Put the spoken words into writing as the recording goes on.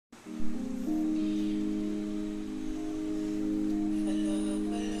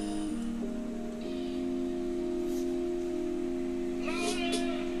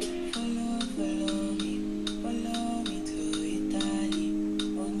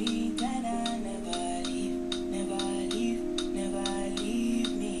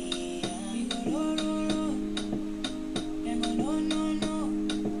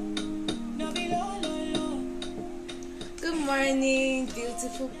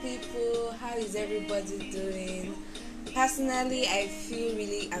beautiful people. How is everybody doing? Personally, I feel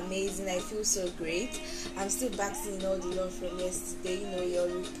really amazing. I feel so great. I'm still basking in all the love from yesterday. Your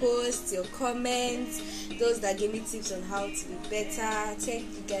reposts, your comments, those that gave me tips on how to be better. Thank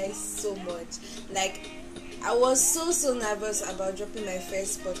you guys so much. I was so nervous about dropping my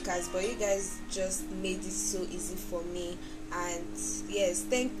first podcast, but you guys just made it so easy for me. And yes,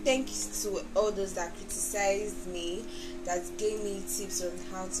 thanks to all those that criticized me, that gave me tips on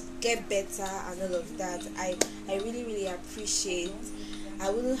how to get better and all of that. I really appreciate.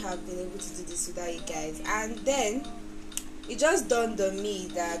 I wouldn't have been able to do this without you guys. And then it just dawned on me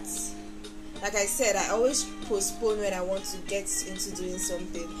that, like I said, I always postpone when I want to get into doing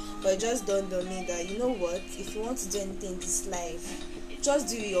something. But it just dawned on me that, you know what, if you want to do anything in this life, just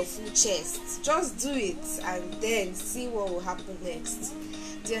do your full chest. Just do it and then see what will happen next.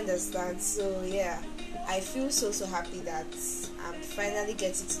 Do you understand? So yeah, I feel so happy that I'm finally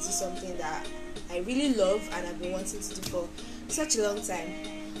getting to do something that I really love and I've been wanting to do for such a long time.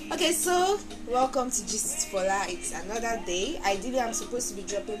 Okay, so welcome to Gist Fola. It's another day. Ideally, I'm supposed to be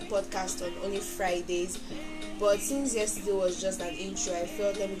dropping podcast on only Fridays, but since yesterday was just an intro, I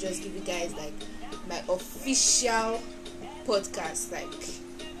felt let me just give you guys my official podcast,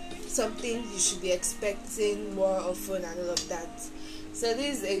 something you should be expecting more often and all of that. So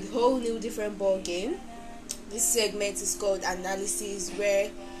this is a whole new different ball game. This segment is called Analysis, where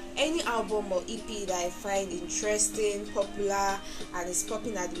any album or EP that I find interesting, popular, and is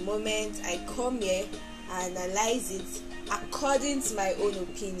popping at the moment, I come here and analyze it according to my own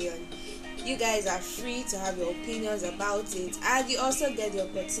opinion. You guys are free to have your opinions about it, and you also get the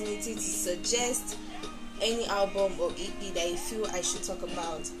opportunity to suggest any album or EP that you feel I should talk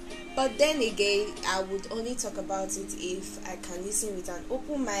about. But then again, I would only talk about it if I can listen with an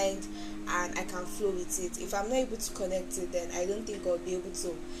open mind and I can flow with it. If I'm not able to connect it, then I don't think I'll be able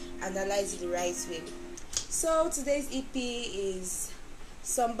to analyze it the right way. So today's EP is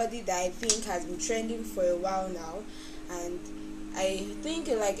somebody that I think has been trending for a while now, and I think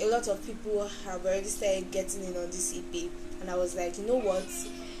a lot of people have already started getting in on this EP, and I was like, you know what,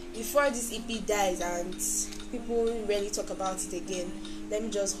 before this EP dies and people really talk about it again, let me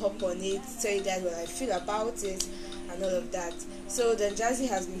just hop on it, tell you guys what I feel about it and all of that. So then Jazzy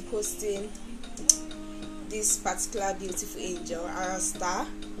has been posting this particular beautiful angel, Ayra Starr,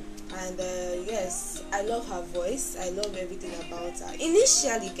 and yes, I love her voice. I love everything about her.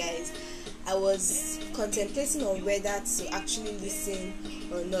 Initially, guys, I was contemplating on whether to actually listen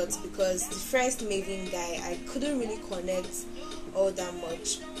or not, because the first Maven guy, I couldn't really connect all that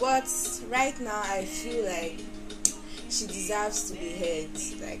much. But right now, I feel like she deserves to be heard.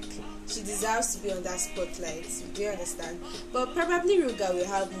 She deserves to be on that spotlight. Do you understand? But probably Ruga will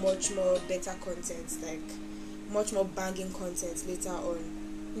have much more better content, much more banging content later on.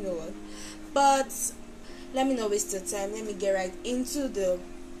 You know what? But let me not waste your time. Let me get right into the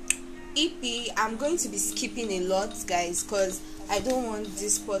EP. I'm going to be skipping a lot, guys, because I don't want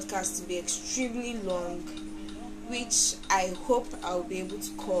this podcast to be extremely long, which I hope I'll be able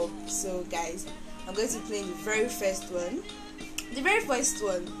to curb. So guys, I'm going to play the very first one. The very first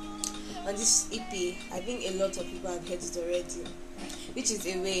one on this EP, I think a lot of people have heard it already, which is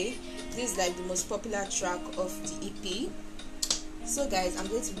Away. This is the most popular track of the EP. So guys, I'm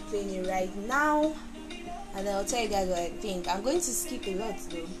going to be playing it right now, and I'll tell you guys what I think. I'm going to skip a lot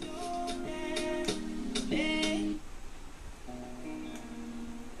though.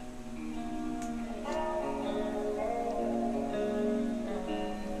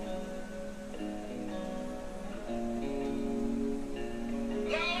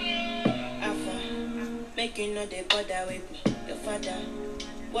 Make you know they bother with me. Your father,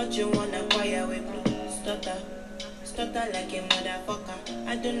 what you wanna acquire with me? Stutter like a motherfucker.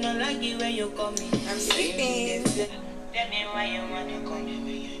 I do not like it when you call me. I'm sleeping. Tell me why you wanna call me when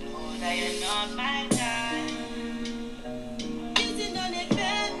you know that you're not my guy. Is it not a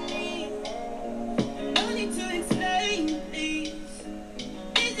me? No need to explain, please.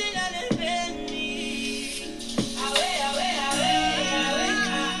 Is it not a me? Away.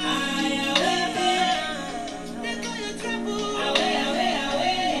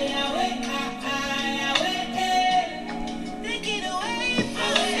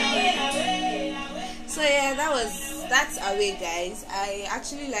 So yeah, that's Away, guys. I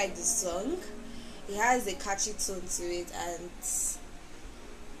actually like the song. It has a catchy tone to it, and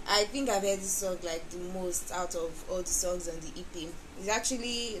I think I've heard this song the most out of all the songs on the EP. It's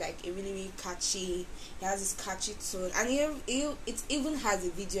actually a really catchy. It has this catchy tone, and it even has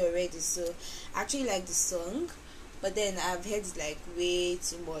a video already. So I actually like the song, but then I've heard it way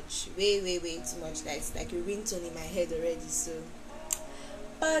too much, way too much. It's like a ringtone in my head already. So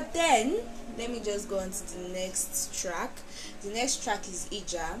then let me just go on to the next track. The next track is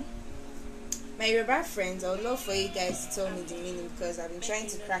Ija. My Yoruba friends, I would love for you guys to tell me the meaning because I've been trying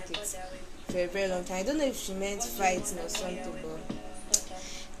to crack it for a very long time. I don't know if she meant fighting or something, but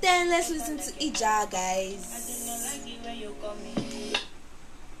then let's listen to Ija, guys.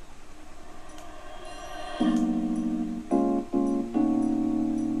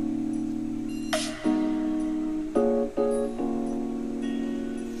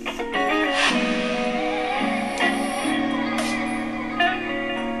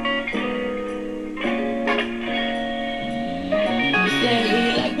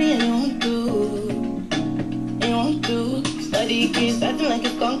 Acting like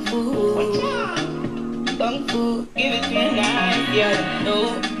it's kung fu, give it to me nice, yeah.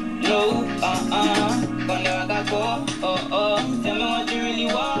 No, gonna go, tell me what you really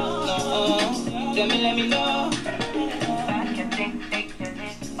want, tell me, let me know.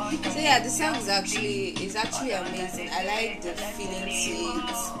 So yeah, the song is actually amazing. I like the feeling to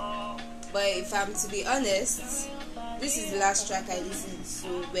it, but if I'm to be honest, this is the last track I listen to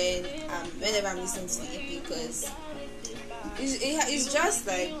whenever I'm listening to the EP because it's just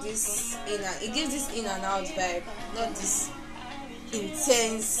like this it gives this in and out vibe, not this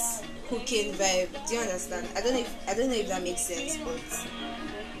intense hooking vibe. Do you understand? I don't know if that makes sense, but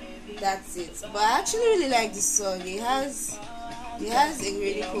that's it. But I actually really like this song. It has a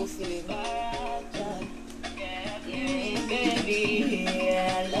really cool feeling.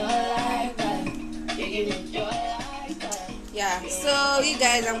 Yeah, so you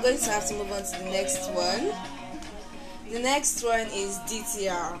guys, I'm going to have to move on to the next one. The next one is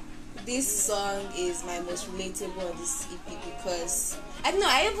DTR. This song is my most relatable on this EP because I don't know,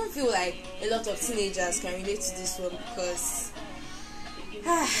 I even feel like a lot of teenagers can relate to this one because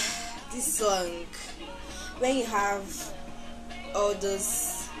this song, when you have all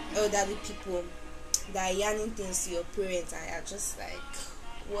those elderly people that are yarning things to your parents and are just like,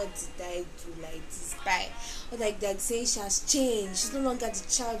 what did I do like this by? Or like that saying she has changed, she's no longer the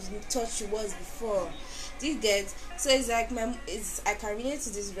child you thought she was before. Do you get? So it's like I can relate to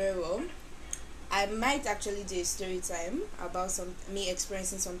this very well. I might actually do a story time about me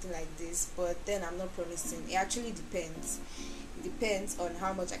experiencing something like this, but then I'm not promising. It actually depends. It depends on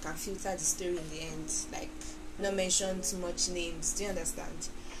how much I can filter the story in the end, like not mention too much names. Do you understand?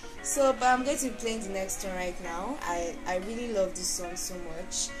 So, but I'm going to be playing the next one right now. I really love this song so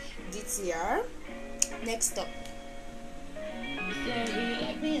much. DTR. Next up.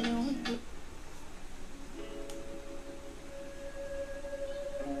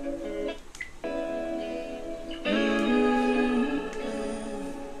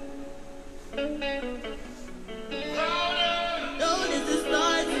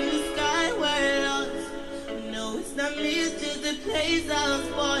 Place I was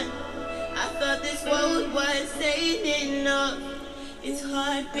born, I thought this world was saying enough. It's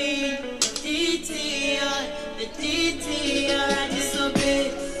heartbeat, the DTR, I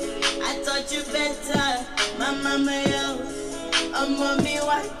disobeyed. I thought you better, my mama else, mommy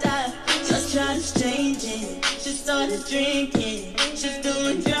water. Just tried changing, she started drinking, she's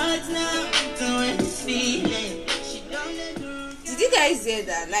doing drugs now, doing this feeling. Did you guys hear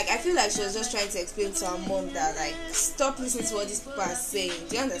that? Like, I feel like she was just trying to explain to her mom that, like, stop listening to what these people are saying.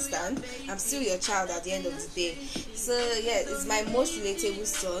 Do you understand? I'm still your child at the end of the day. So yeah, it's my most relatable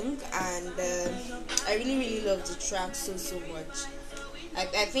song, and I really love the track so much.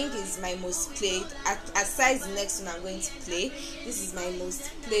 I think it's my most played. Aside the next one I'm going to play, this is my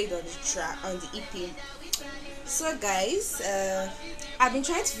most played on the track on the EP. So guys, I've been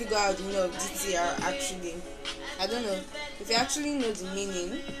trying to figure out the meaning of DTR actually. I don't know. If you actually know the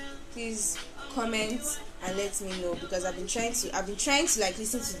meaning, please comment and let me know, because I've been trying to like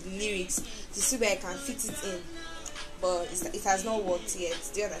listen to the lyrics to see where I can fit it in, but it has not worked yet.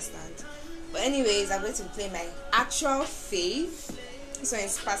 Do you understand? But anyways, I'm going to play my actual fave. This one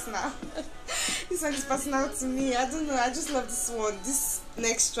is personal. This one is personal to me. I don't know. I just love this one. This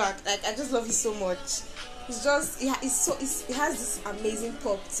next track, like, I just love it so much. It's just it has this amazing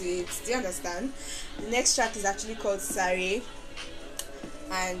pop to it. Do you understand? The next track is actually called Starr, and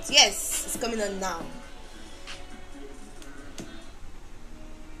yes, it's coming on now.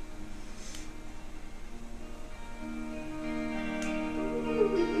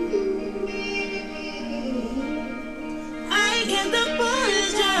 I can't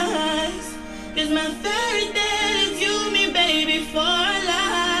apologize, 'cause my fairy tale is you, me, baby, for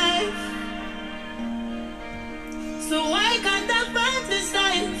life. So why can't I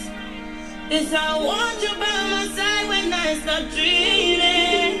fantasize? 'Cause I want you by my side when I stop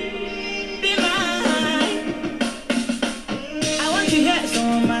dreaming. Be mine. I want you here, so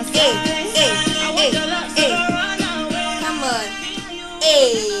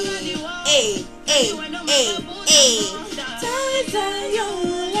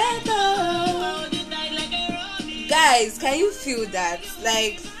feel that.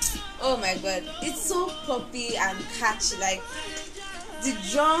 Like, oh my god, it's so poppy and catchy. Like the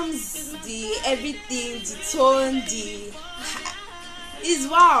drums, the everything, the tone, the it's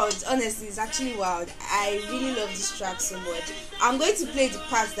wild. Honestly, it's actually wild. I really love this track so much. I'm going to play the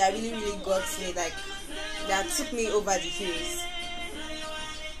parts that really got me, like that took me over the hills.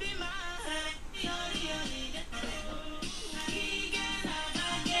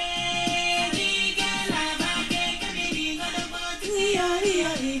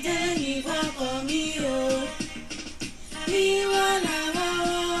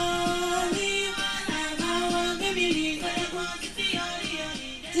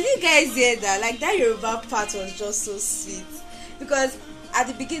 Did you guys hear that? Like that Yoruba part was just so sweet, because at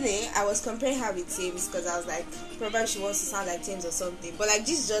the beginning I was comparing her with Thames, because I was like, probably she wants to sound like Thames or something, but like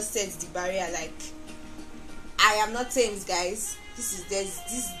this just sets the barrier. Like, I am not Thames, guys. There's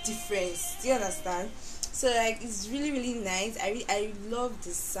this difference. Do you understand? So like it's really nice. I love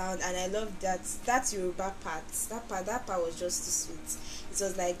the sound, and I love that Yoruba part. That part was just too sweet. It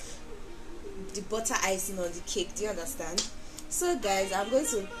was like the butter icing on the cake. Do you understand? So guys, I'm going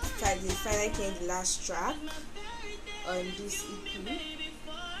to finally play the last track on this EP.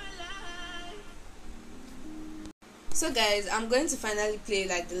 So guys, I'm going to finally play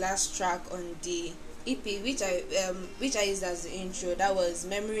like the last track on the EP, which I used as the intro. That was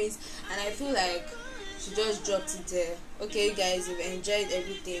Memories, and I feel like she just dropped it there. Okay, you guys, you've enjoyed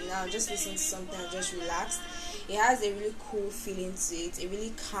everything. Now just listen to something and just relax. It has a really cool feeling to it, a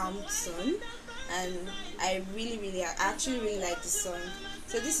really calm tone, and I actually really like the song.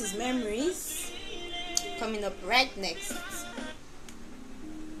 So this is Memories, coming up right next.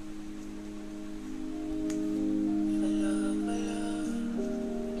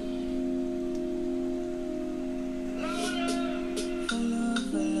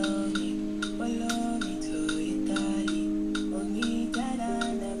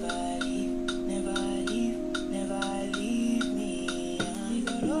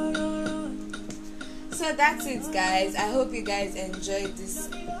 So that's it, guys. I hope you guys enjoyed this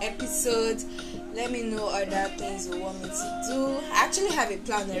episode. Let me know other things you want me to do. I actually have a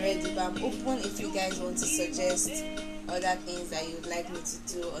plan already, but I'm open if you guys want to suggest other things that you would like me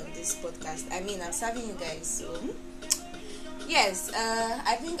to do on this podcast. I mean, I'm serving you guys, so yes,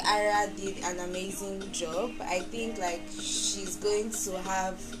 I think Ayra did an amazing job. I think like she's going to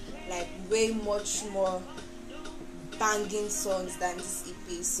have like way much more banging songs than this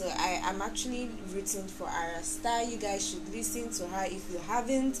EP. So I'm actually rooting for Ayra Starr. You guys should listen to her if you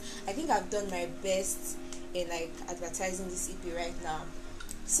haven't. I think I've done my best in like advertising this EP right now.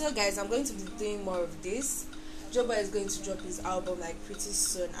 So guys, I'm going to be doing more of this. Joba is going to drop his album like pretty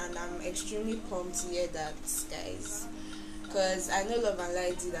soon, and I'm extremely pumped to hear that, guys, because I know Love and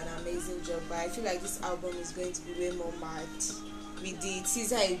Light did an amazing job, but I feel like this album is going to be way more mad with the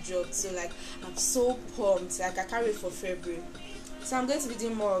teaser it dropped. So like I'm so pumped, like I can't wait for February. So I'm going to be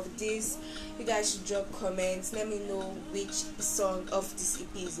doing more of this. You guys should drop comments, let me know which song of this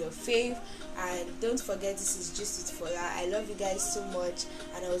EP is your fave, and don't forget, this is Just It For That. I love you guys so much,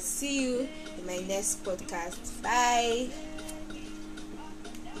 and I will see you in my next podcast. Bye.